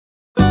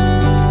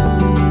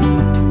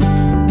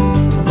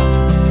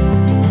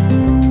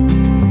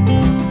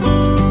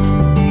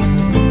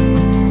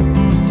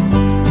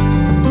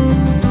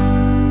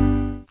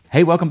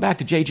Hey, welcome back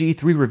to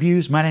JG3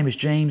 Reviews. My name is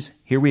James.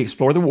 Here we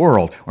explore the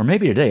world, or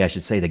maybe today I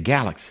should say the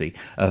galaxy,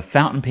 of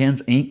fountain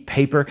pens, ink,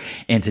 paper,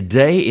 and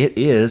today it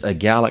is a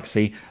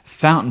Galaxy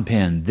fountain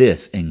pen.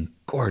 This, in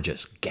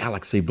gorgeous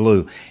galaxy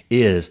blue,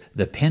 is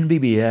the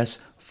PenBBS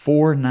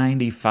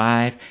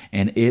 495,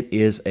 and it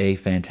is a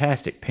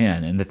fantastic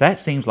pen. And if that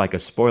seems like a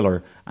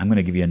spoiler, I'm going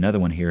to give you another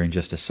one here in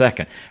just a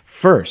second.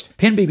 First,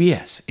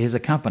 PenBBS is a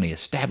company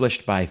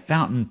established by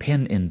fountain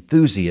pen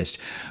enthusiasts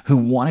who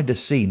wanted to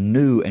see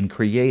new and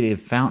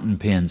creative fountain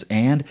pens,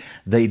 and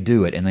they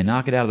do it, and they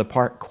knock it out of the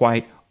park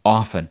quite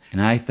often.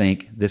 And I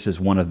think this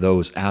is one of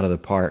those out of the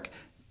park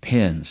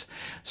pens.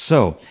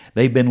 So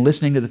they've been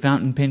listening to the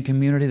fountain pen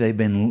community. They've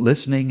been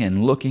listening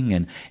and looking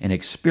and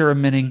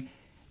experimenting,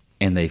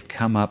 and they've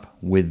come up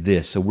with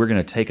this. So we're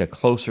going to take a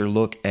closer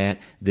look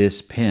at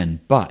this pen.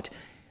 But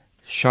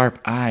sharp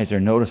eyes are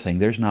noticing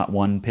there's not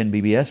one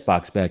PenBBS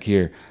box back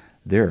here.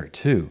 There are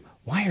two.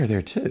 Why are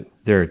there two?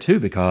 There are two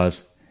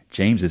because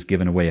James is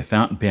giving away a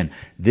fountain pen.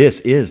 This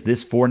is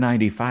this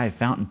 495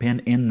 fountain pen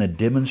in the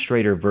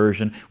Demonstrator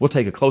version. We'll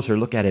take a closer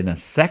look at it in a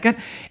second.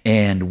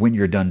 And when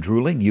you're done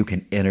drooling, you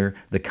can enter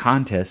the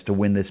contest to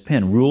win this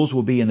pen. Rules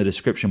will be in the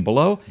description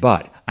below,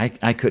 but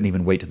I couldn't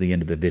even wait to the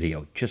end of the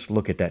video. Just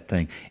look at that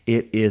thing.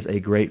 It is a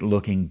great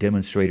looking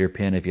Demonstrator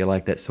pen if you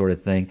like that sort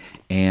of thing.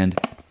 And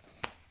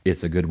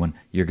it's a good one.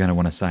 You're going to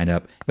want to sign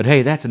up. But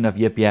hey, that's enough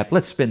yip yap.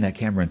 Let's spin that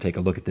camera and take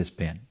a look at this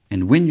pen.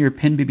 And when your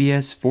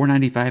PenBBS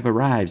 495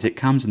 arrives, it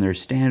comes in their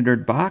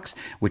standard box,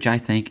 which I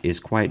think is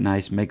quite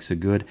nice, makes a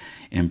good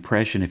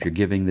impression if you're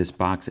giving this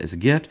box as a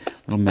gift.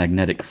 Little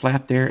magnetic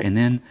flap there, and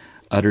then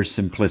utter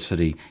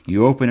simplicity.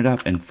 You open it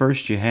up, and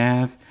first you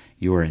have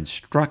your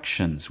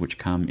instructions, which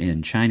come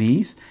in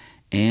Chinese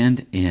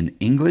and in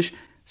English,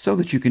 so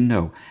that you can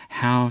know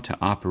how to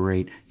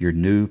operate your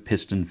new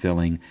piston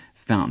filling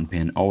fountain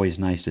pen. Always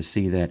nice to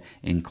see that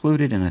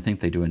included, and I think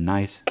they do a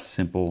nice,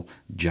 simple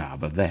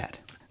job of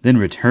that. Then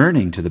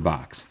returning to the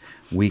box,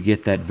 we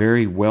get that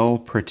very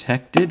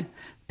well-protected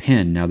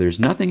pen. Now, there's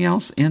nothing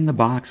else in the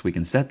box. We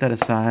can set that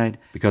aside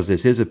because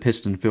this is a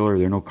piston filler.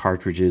 There are no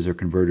cartridges or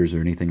converters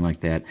or anything like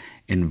that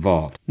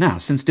involved. Now,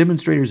 since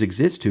demonstrators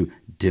exist to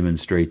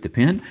demonstrate the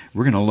pen,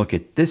 we're going to look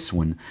at this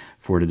one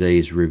for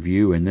today's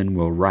review, and then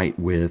we'll write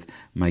with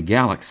my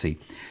Galaxy.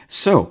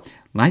 So,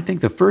 I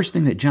think the first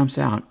thing that jumps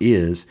out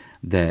is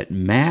that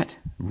matte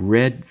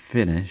red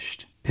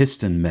finished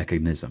piston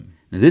mechanism.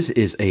 Now, this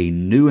is a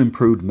new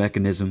improved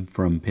mechanism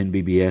from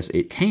PenBBS.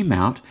 It came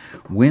out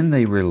when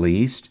they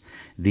released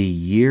the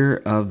Year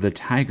of the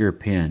Tiger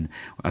pen,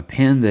 a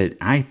pen that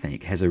I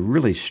think has a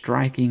really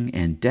striking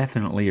and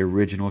definitely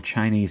original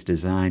Chinese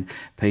design,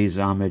 pays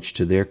homage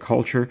to their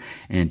culture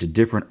and to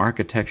different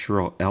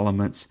architectural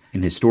elements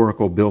in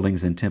historical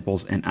buildings and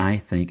temples, and I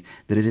think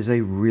that it is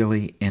a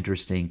really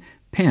interesting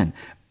pen.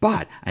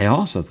 But I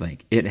also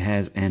think it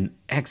has an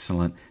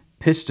excellent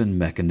piston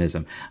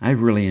mechanism.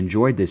 I've really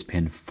enjoyed this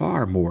pen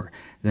far more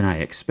than I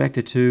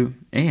expected to,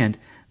 and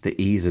the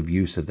ease of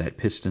use of that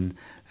piston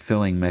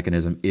filling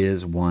mechanism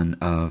is one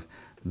of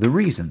the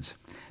reasons.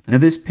 Now,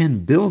 this pen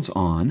builds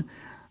on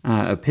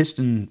a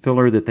piston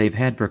filler that they've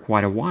had for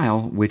quite a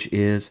while, which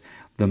is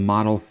the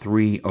Model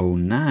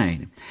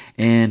 309.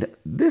 And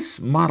this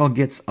model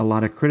gets a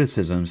lot of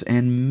criticisms,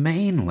 and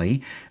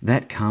mainly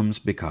that comes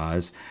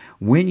because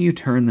when you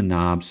turn the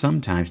knob,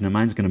 sometimes, now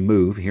mine's going to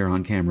move here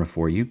on camera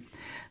for you,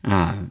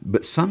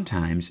 but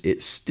sometimes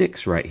it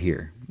sticks right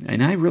here.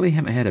 And I really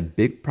haven't had a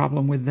big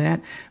problem with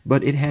that,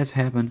 but it has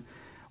happened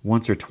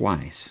once or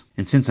twice.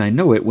 And since I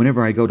know it,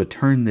 whenever I go to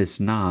turn this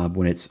knob,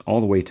 when it's all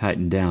the way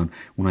tightened down,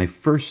 when I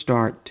first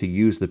start to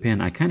use the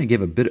pen, I kind of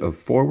give a bit of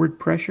forward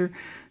pressure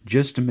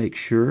just to make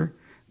sure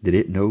that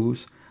it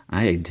knows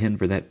I intend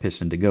for that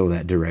piston to go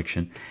that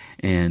direction.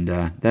 And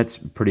that's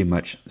pretty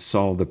much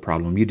solved the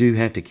problem. You do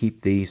have to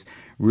keep these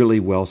really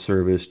well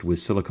serviced with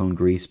silicone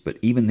grease, but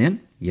even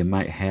then, you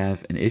might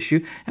have an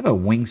issue. I have a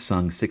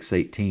Wingsung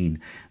 618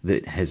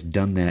 that has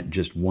done that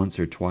just once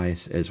or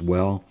twice as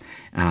well.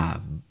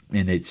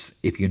 And it's,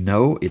 if you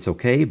know, it's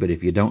okay, but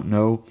if you don't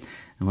know,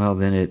 well,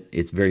 then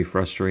it's very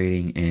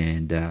frustrating,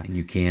 and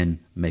you can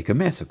make a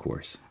mess, of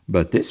course.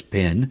 But this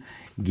pen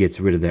gets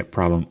rid of that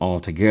problem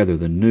altogether.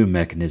 The new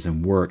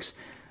mechanism works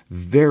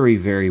very,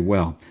 very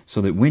well,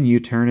 so that when you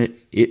turn it,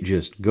 it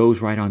just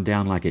goes right on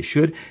down like it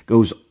should,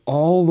 goes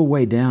all the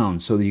way down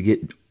so that you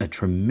get a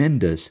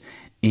tremendous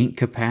ink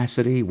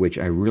capacity, which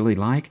I really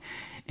like,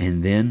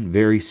 and then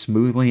very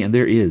smoothly. And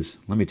there is,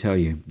 let me tell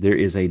you, there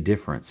is a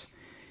difference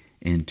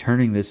in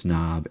turning this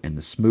knob and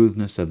the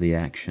smoothness of the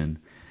action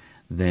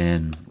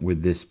than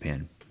with this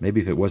pen.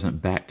 Maybe if it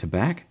wasn't back to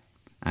back,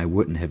 I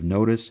wouldn't have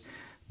noticed,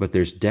 but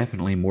there's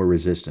definitely more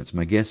resistance.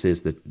 My guess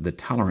is that the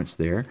tolerance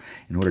there,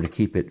 in order to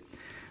keep it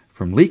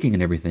from leaking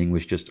and everything,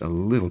 was just a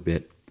little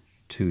bit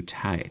too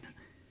tight.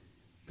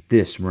 But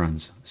This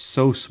runs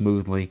so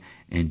smoothly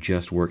and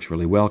just works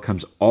really well.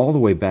 Comes all the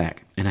way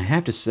back. And I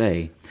have to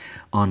say,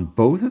 on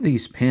both of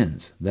these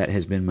pens, that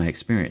has been my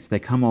experience. They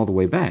come all the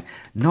way back.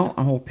 Not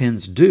all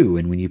pens do,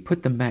 and when you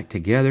put them back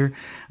together,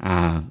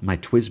 my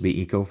TWSBI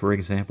Eco, for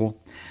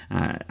example,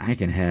 I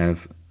can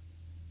have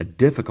a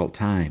difficult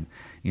time,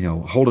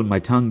 holding my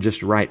tongue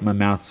just right in my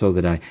mouth so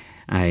that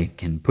I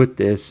can put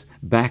this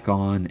back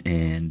on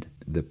and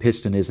the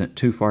piston isn't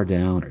too far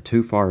down or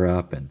too far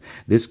up, and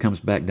this comes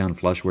back down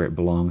flush where it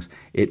belongs.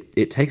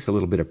 It takes a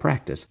little bit of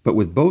practice. But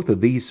with both of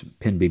these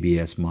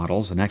PenBBS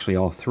models, and actually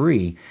all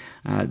three,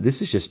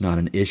 this is just not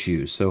an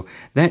issue. So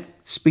that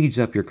speeds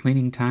up your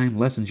cleaning time,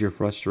 lessens your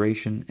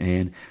frustration,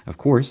 and of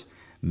course,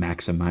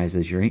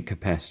 maximizes your ink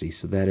capacity.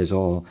 So that is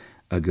all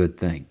a good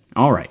thing.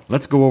 All right,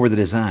 let's go over the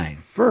design.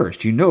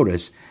 First, you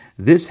notice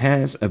this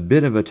has a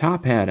bit of a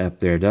top hat up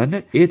there, doesn't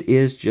it? It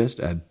is just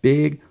a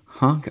big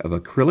hunk of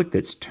acrylic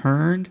that's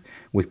turned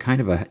with kind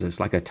of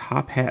it's like a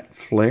top hat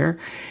flare.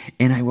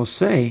 And I will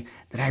say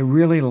that I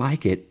really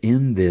like it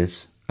in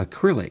this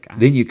acrylic.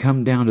 Then you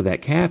come down to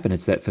that cap and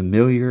it's that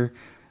familiar,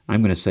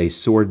 I'm going to say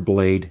sword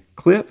blade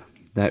clip.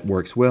 That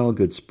works well,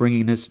 good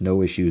springiness,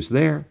 no issues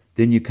there.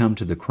 Then you come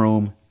to the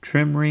chrome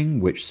trim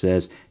ring, which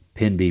says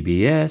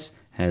PenBBS,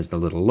 has the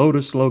little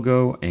Lotus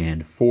logo,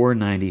 and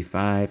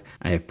 $4.95.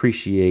 I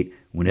appreciate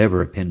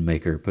whenever a pen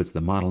maker puts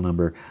the model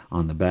number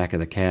on the back of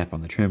the cap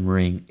on the trim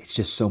ring. It's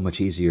just so much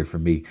easier for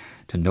me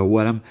to know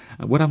what I'm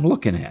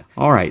looking at.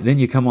 All right, then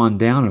you come on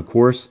down. Of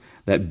course,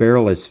 that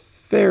barrel is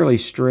fairly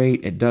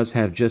straight. It does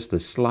have just the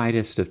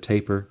slightest of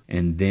taper.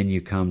 And then you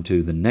come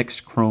to the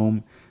next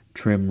chrome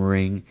trim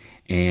ring,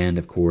 and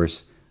of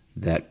course,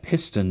 that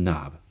piston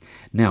knob.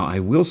 Now, I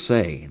will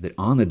say that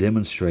on the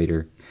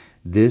Demonstrator,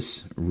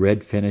 this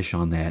red finish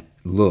on that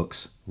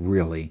looks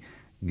really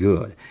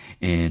good,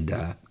 and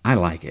I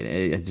like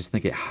it. I just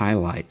think it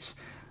highlights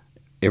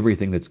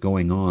everything that's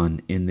going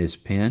on in this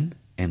pen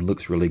and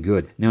looks really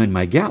good. Now in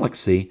my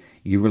Galaxy,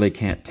 you really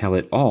can't tell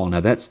it all. Now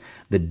that's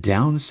the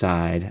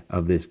downside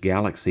of this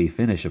Galaxy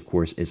finish, of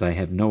course, is I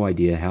have no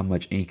idea how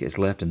much ink is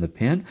left in the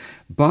pen,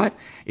 but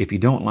if you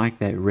don't like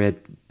that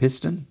red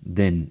piston,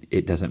 then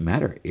it doesn't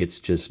matter.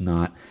 It's just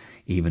not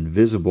even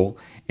visible,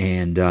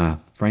 and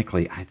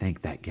frankly, I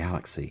think that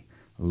Galaxy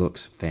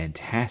looks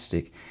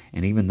fantastic,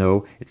 and even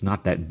though it's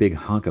not that big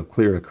hunk of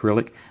clear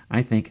acrylic,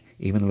 I think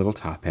even the little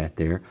top hat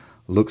there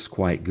looks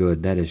quite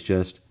good. That is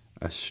just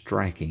a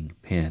striking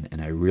pen,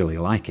 and I really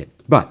like it.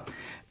 But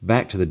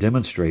back to the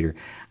Demonstrator.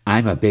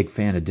 I'm a big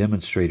fan of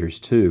Demonstrators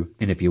too,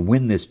 and if you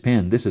win this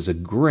pen, this is a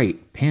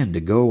great pen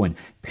to go and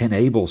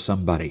pen-able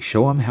somebody.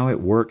 Show them how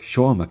it works,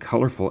 show them a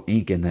colorful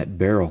ink in that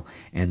barrel,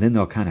 and then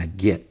they'll kind of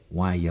get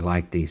why you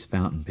like these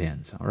fountain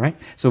pens, all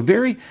right? So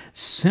very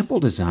simple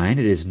design.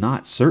 It is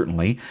not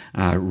certainly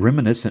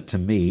reminiscent to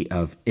me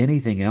of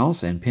anything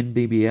else, and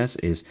PenBBS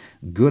is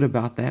good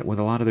about that with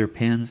a lot of their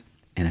pens,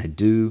 and I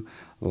do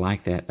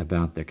like that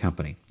about their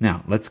company.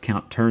 Now, let's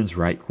count turns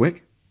right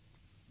quick.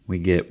 We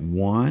get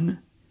 1,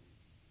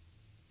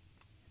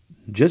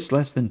 just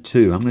less than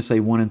 2. I'm going to say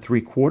 1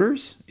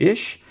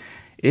 3/4-ish,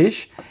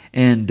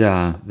 and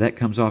that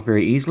comes off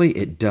very easily.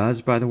 It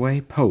does, by the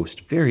way,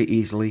 post very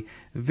easily,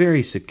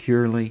 very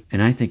securely,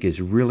 and I think is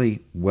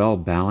really well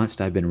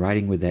balanced. I've been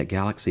writing with that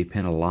Galaxy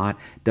pen a lot.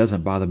 It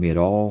doesn't bother me at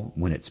all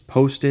when it's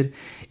posted.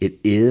 It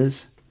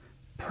is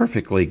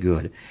perfectly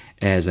good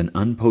as an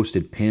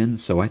unposted pen,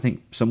 so I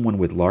think someone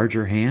with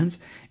larger hands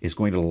is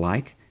going to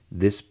like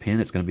this pen.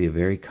 It's going to be a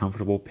very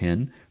comfortable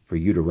pen for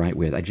you to write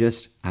with.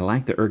 I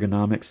like the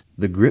ergonomics.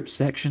 The grip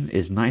section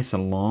is nice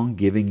and long,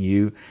 giving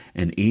you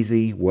an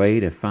easy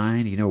way to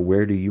find,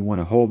 where do you want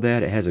to hold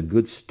that. It has a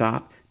good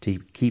stop to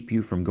keep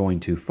you from going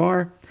too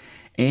far.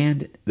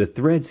 And the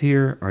threads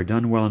here are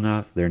done well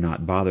enough. They're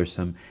not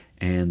bothersome.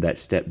 And that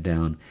step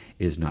down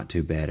is not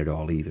too bad at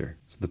all either.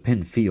 So the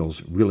pen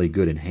feels really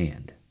good in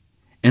hand.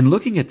 And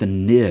looking at the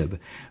nib,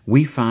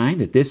 we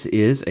find that this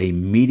is a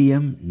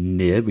medium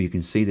nib. You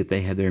can see that they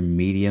have their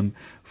medium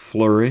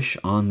flourish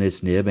on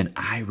this nib, and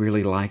I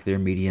really like their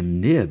medium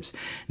nibs.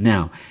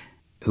 Now,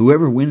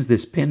 whoever wins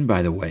this pen,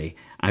 by the way,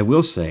 I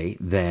will say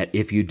that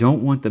if you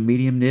don't want the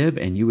medium nib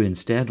and you would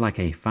instead like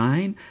a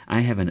fine,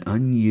 I have an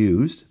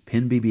unused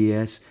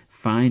PenBBS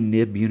fine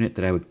nib unit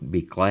that I would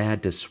be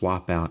glad to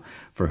swap out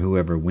for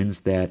whoever wins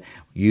that.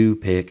 You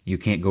pick. You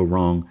can't go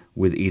wrong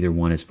with either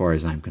one as far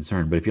as I'm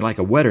concerned. But if you like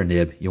a wetter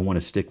nib, you'll want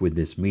to stick with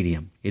this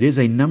medium. It is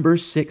a number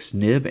 6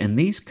 nib, and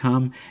these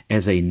come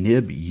as a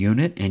nib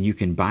unit, and you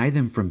can buy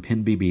them from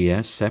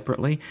PenBBS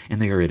separately,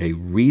 and they are at a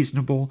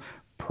reasonable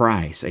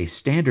price. A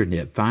standard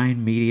nib,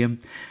 fine, medium,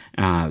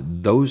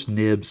 those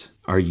nibs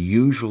are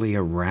usually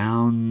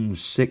around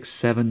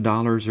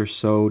 $6-7 or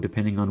so,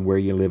 depending on where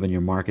you live in your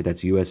market.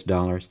 That's US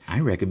dollars. I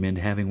recommend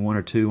having 1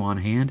 or 2 on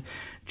hand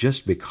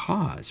just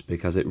because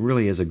it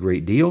really is a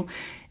great deal.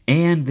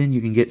 And then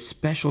you can get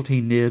specialty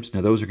nibs.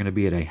 Now those are going to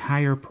be at a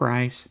higher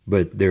price,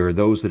 but there are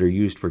those that are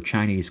used for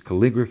Chinese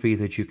calligraphy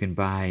that you can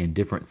buy and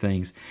different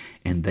things,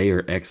 and they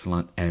are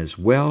excellent as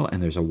well,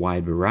 and there's a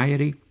wide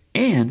variety.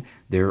 And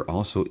there are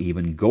also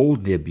even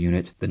gold nib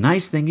units. The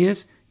nice thing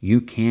is, you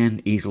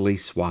can easily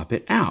swap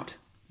it out.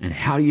 And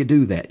how do you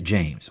do that,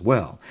 James?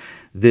 Well,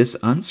 this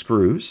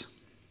unscrews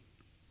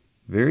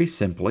very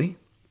simply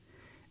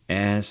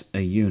as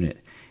a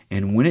unit.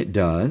 And when it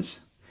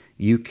does,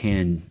 you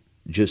can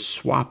just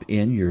swap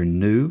in your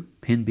new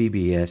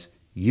PenBBS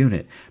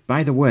unit.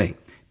 By the way,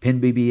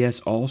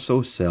 PenBBS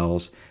also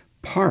sells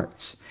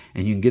parts,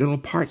 and you can get a little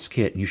parts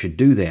kit, and you should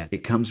do that.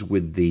 It comes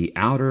with the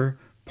outer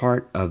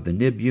part of the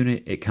nib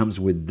unit. It comes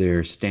with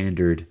their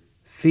standard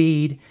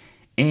feed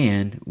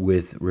and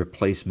with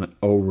replacement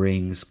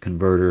O-rings,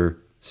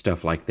 converter,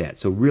 stuff like that.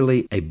 So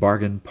really a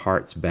bargain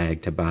parts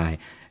bag to buy.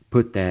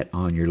 Put that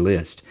on your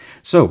list.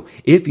 So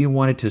if you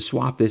wanted to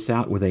swap this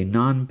out with a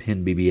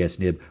non-PenBBS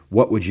nib,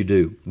 what would you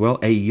do? Well,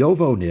 a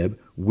Yovo nib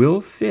will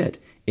fit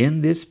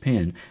in this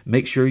pen.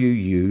 Make sure you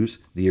use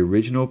the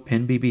original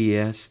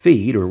PenBBS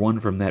feed or one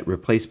from that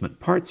replacement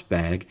parts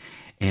bag,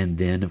 and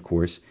then, of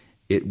course,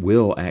 it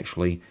will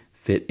actually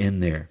fit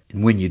in there.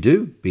 And when you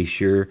do, be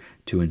sure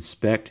to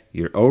inspect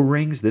your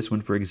O-rings. This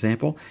one, for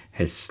example,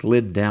 has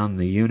slid down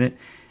the unit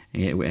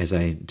as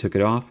I took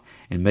it off,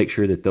 and make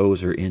sure that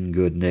those are in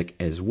good nick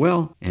as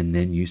well, and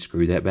then you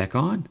screw that back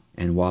on,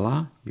 and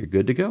voila, you're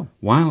good to go.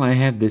 While I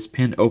have this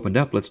pen opened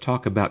up, let's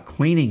talk about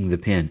cleaning the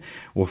pen.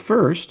 Well,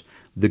 first,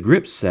 the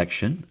grip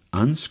section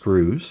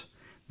unscrews.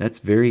 That's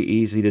very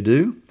easy to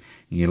do.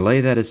 You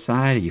lay that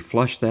aside, you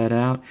flush that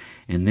out,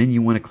 and then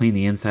you want to clean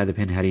the inside of the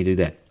pen. How do you do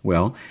that?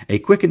 Well, a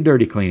quick and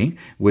dirty cleaning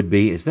would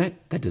be,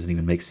 that doesn't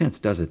even make sense,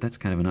 does it? That's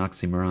kind of an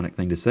oxymoronic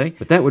thing to say.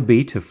 But that would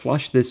be to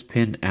flush this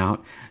pen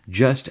out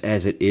just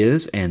as it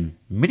is, and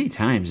many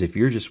times if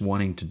you're just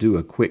wanting to do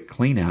a quick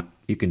clean out,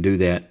 you can do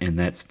that, and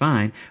that's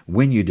fine.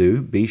 When you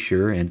do, be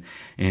sure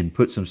and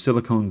put some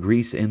silicone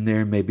grease in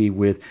there, maybe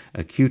with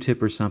a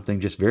Q-tip or something,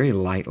 just very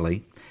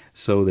lightly,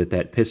 so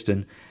that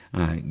piston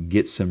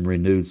gets some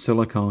renewed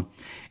silicone,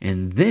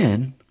 and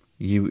then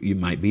you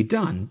might be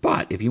done.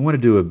 But if you want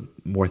to do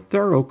a more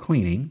thorough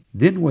cleaning,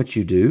 then what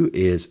you do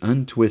is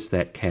untwist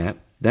that cap.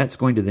 That's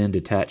going to then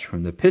detach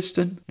from the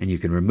piston, and you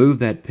can remove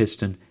that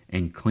piston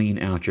and clean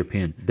out your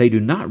pen. They do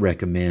not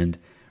recommend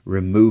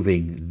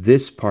removing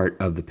this part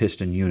of the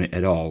piston unit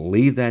at all.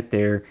 Leave that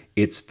there.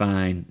 It's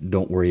fine.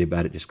 Don't worry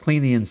about it. Just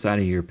clean the inside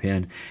of your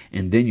pen,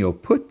 and then you'll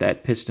put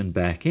that piston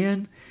back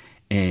in,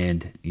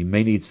 and you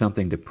may need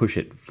something to push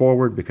it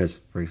forward because,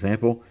 for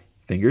example,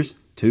 fingers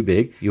too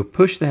big. You'll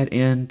push that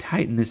in,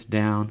 tighten this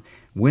down.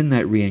 When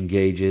that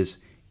re-engages,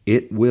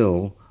 it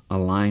will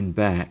align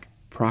back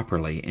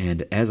properly.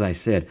 And as I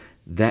said,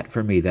 that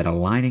for me, that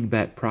aligning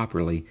back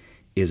properly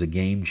is a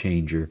game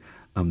changer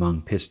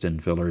among piston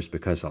fillers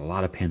because a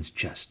lot of pens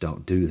just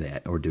don't do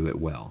that or do it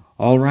well.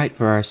 All right,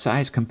 for our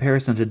size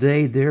comparison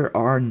today, there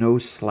are no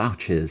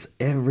slouches.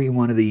 Every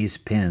one of these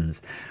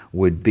pens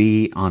would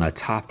be on a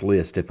top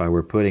list if I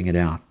were putting it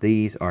out.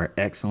 These are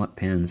excellent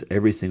pens,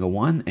 every single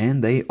one,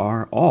 and they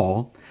are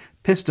all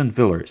piston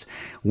fillers.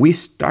 We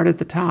start at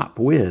the top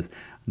with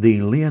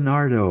the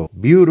Leonardo,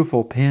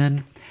 beautiful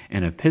pen,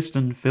 and a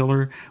piston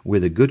filler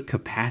with a good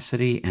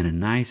capacity and a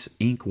nice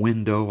ink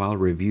window. I'll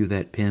review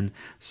that pen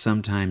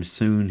sometime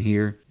soon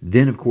here.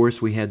 Then, of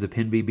course, we had the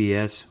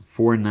PenBBS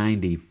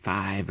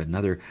 495,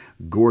 another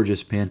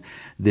gorgeous pen.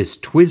 This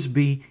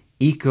TWSBI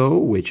Eco,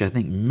 which I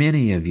think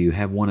many of you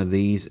have one of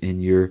these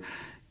in your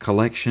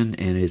collection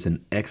and is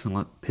an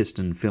excellent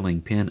piston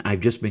filling pen.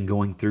 I've just been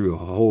going through a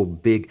whole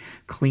big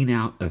clean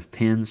out of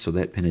pens, so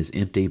that pen is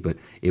empty, but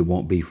it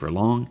won't be for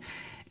long.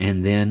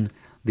 And then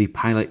the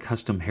Pilot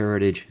Custom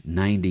Heritage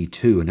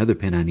 92, another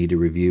pen I need to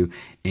review,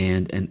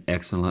 and an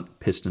excellent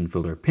piston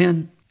filler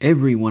pen.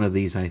 Every one of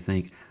these, I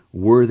think,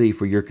 worthy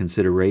for your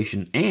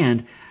consideration,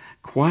 and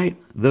quite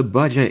the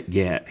budget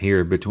gap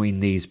here between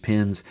these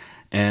pens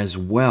as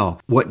well.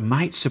 What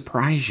might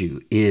surprise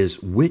you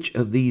is which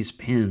of these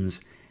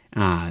pens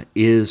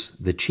is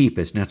the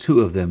cheapest. Now, two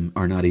of them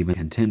are not even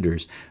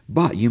contenders,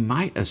 but you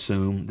might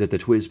assume that the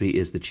TWSBI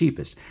is the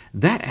cheapest.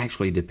 That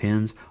actually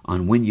depends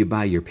on when you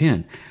buy your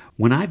pen.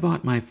 When I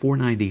bought my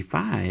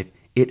 495,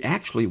 it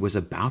actually was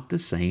about the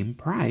same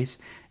price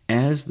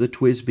as the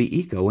TWSBI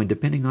Eco, and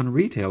depending on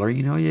retailer,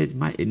 it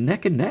might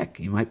neck and neck.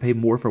 You might pay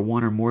more for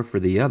one or more for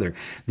the other.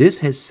 This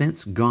has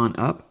since gone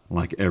up,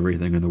 like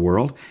everything in the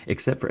world,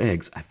 except for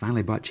eggs. I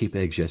finally bought cheap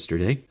eggs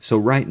yesterday. So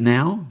right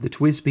now, the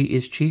TWSBI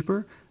is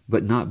cheaper,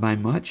 but not by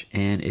much,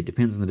 and it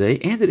depends on the day,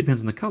 and it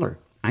depends on the color.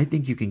 I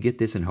think you can get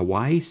this in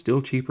Hawaii,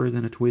 still cheaper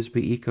than a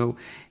TWSBI Eco.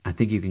 I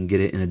think you can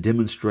get it in a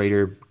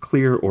Demonstrator,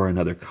 clear or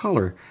another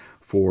color,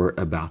 for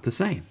about the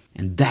same.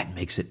 And that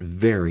makes it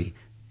very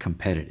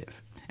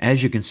competitive.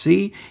 As you can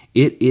see,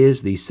 it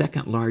is the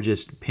second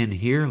largest pen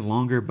here,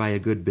 longer by a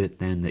good bit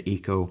than the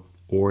Eco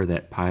or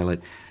that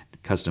Pilot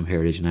Custom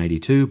Heritage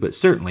 92, but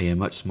certainly a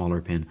much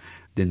smaller pen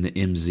than the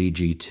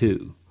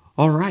MZG2.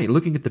 All right,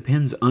 looking at the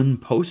pens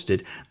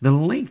unposted, the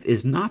length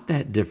is not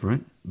that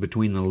different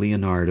between the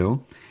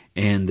Leonardo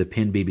and the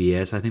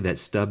PenBBS. I think that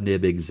stub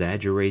nib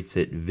exaggerates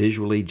it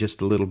visually just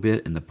a little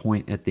bit, and the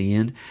point at the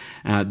end.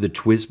 The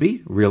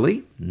TWSBI,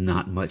 really,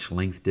 not much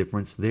length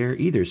difference there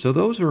either. So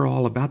those are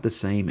all about the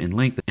same in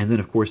length. And then,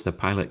 of course, the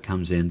Pilot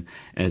comes in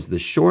as the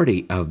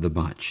shorty of the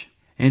bunch.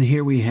 And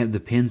here we have the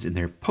pens in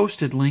their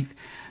posted length.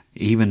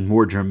 Even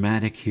more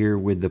dramatic here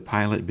with the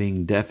Pilot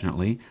being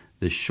definitely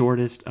the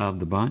shortest of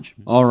the bunch.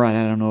 All right,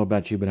 I don't know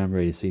about you, but I'm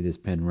ready to see this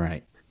pen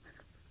write.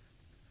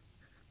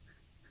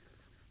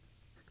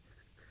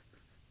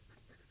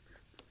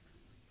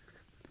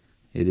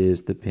 It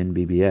is the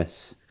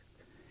PenBBS.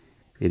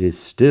 It is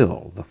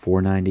still the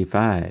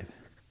 495.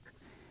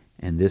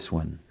 And this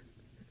one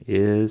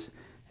is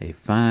a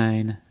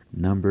fine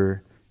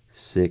number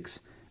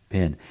 6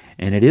 pen.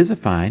 And it is a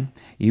fine.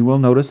 You will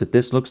notice that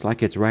this looks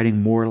like it's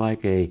writing more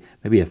like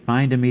maybe a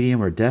fine to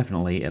medium, or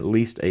definitely at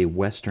least a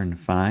Western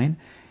fine.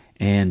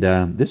 And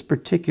this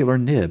particular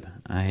nib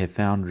I have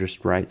found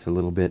just writes a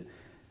little bit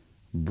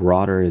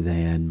broader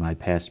than my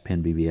past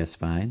PenBBS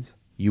fines.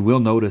 You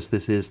will notice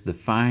this is the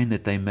fine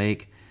that they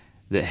make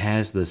that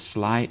has the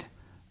slight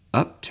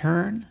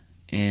upturn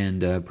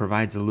and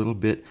provides a little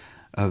bit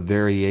of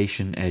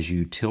variation as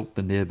you tilt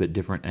the nib at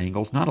different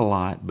angles. Not a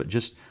lot, but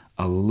just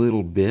a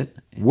little bit.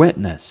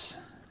 Wetness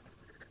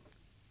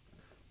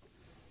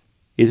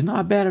is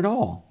not bad at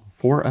all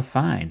for a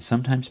fine.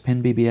 Sometimes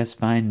PenBBS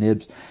fine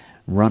nibs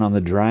run on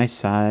the dry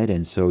side,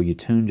 and so you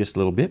tune just a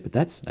little bit, but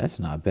that's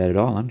not bad at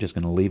all. I'm just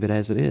going to leave it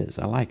as it is.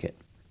 I like it.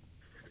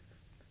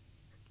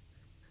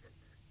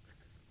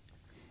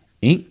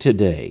 Ink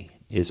Today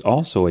is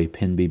also a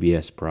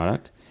PenBBS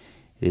product.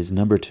 It is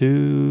number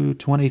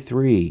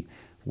 223,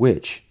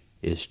 which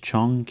is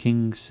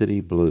Chongqing City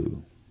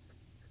Blue.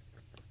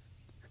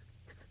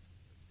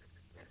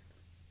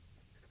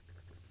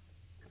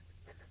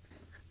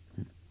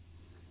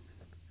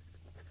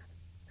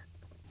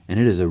 And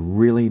it is a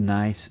really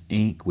nice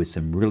ink with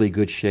some really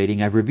good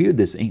shading. I've reviewed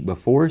this ink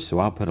before, so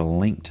I'll put a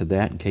link to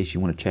that in case you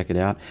want to check it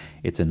out.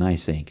 It's a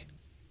nice ink.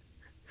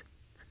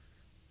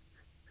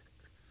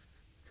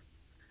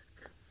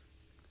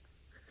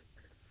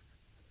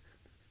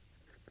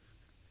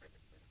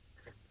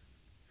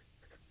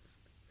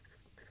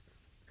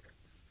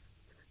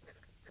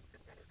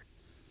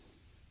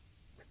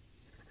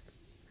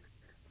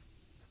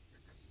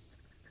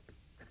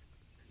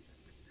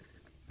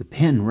 The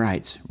pen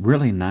writes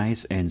really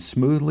nice and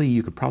smoothly.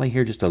 You could probably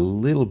hear just a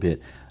little bit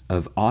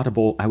of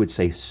audible, I would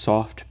say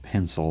soft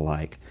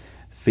pencil-like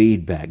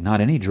feedback.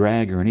 Not any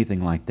drag or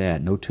anything like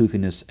that. No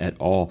toothiness at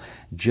all.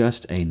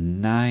 Just a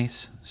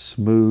nice,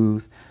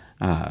 smooth,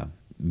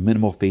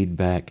 minimal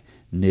feedback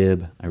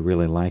nib. I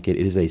really like it.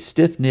 It is a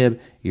stiff nib.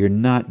 You're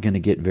not going to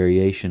get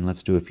variation.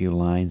 Let's do a few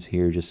lines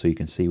here just so you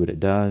can see what it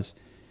does.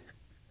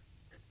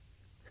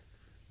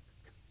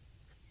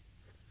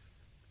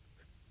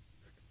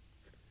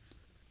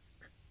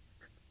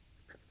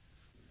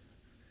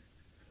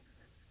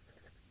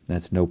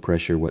 That's no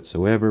pressure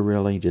whatsoever,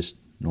 really, just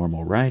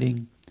normal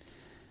writing.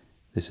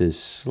 This is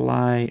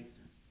slight,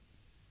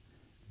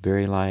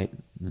 very light,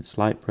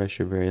 slight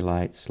pressure, very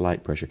light,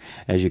 slight pressure.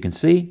 As you can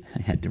see,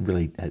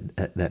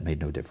 that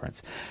made no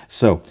difference.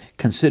 So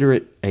consider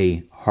it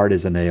a hard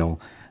as a nail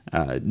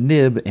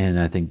nib, and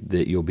I think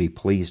that you'll be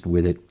pleased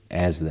with it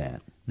as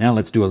that. Now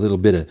let's do a little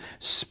bit of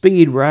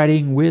speed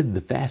writing with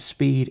the Fast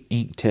Speed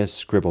Ink Test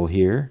Scribble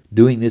here.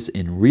 Doing this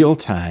in real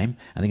time.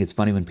 I think it's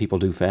funny when people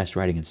do fast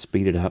writing and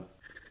speed it up.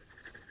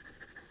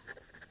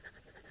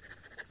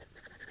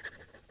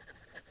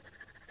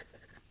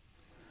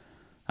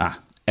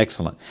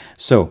 Excellent.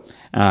 So,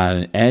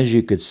 as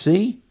you could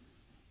see,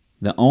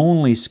 the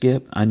only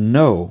skip, I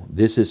know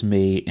this is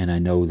me and I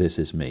know this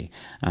is me.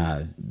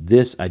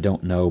 This I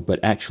don't know, but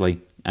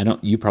actually,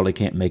 you probably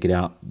can't make it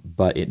out,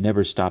 but it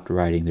never stopped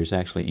writing. There's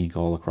actually ink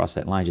all across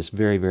that line, just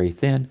very, very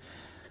thin.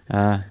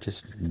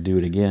 Just do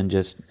it again.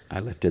 I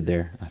lifted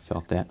there. I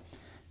felt that.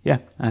 Yeah,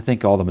 I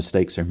think all the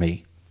mistakes are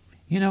me.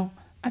 You know,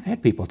 I've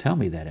had people tell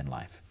me that in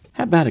life.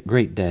 How about a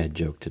great dad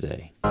joke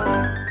today?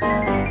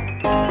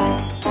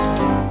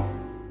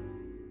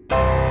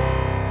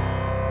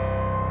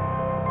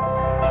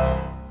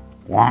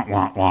 Wah,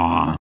 wah,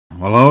 wah.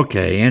 Well,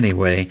 okay,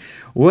 anyway,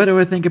 what do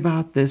I think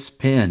about this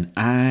pen?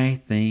 I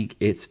think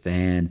it's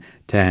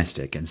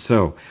fantastic. And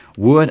so,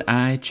 would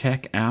I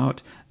check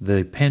out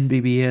the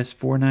PenBBS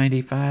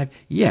 495?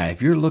 Yeah,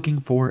 if you're looking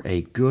for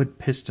a good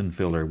piston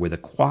filler with a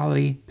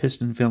quality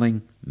piston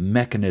filling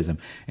mechanism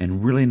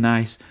and really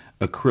nice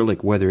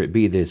acrylic, whether it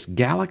be this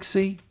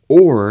Galaxy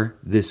or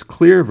this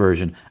clear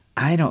version,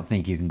 I don't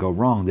think you can go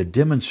wrong. The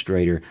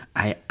Demonstrator,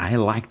 I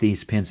like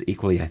these pens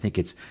equally. I think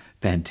it's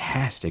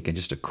fantastic and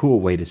just a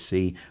cool way to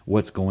see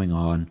what's going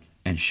on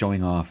and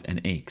showing off an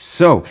ink.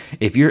 So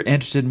if you're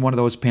interested in one of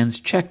those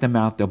pens, check them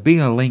out. There'll be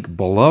a link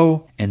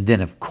below. And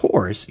then, of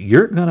course,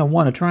 you're going to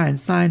want to try and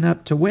sign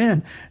up to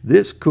win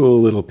this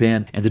cool little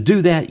pen. And to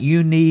do that,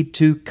 you need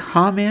to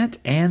comment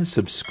and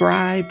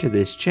subscribe to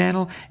this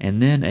channel.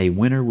 And then a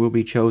winner will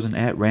be chosen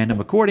at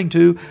random according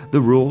to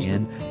the rules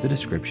in the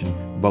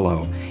description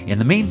below. In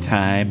the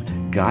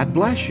meantime, God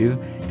bless you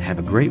Have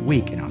a great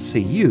week, and I'll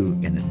see you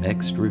in the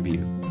next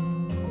review.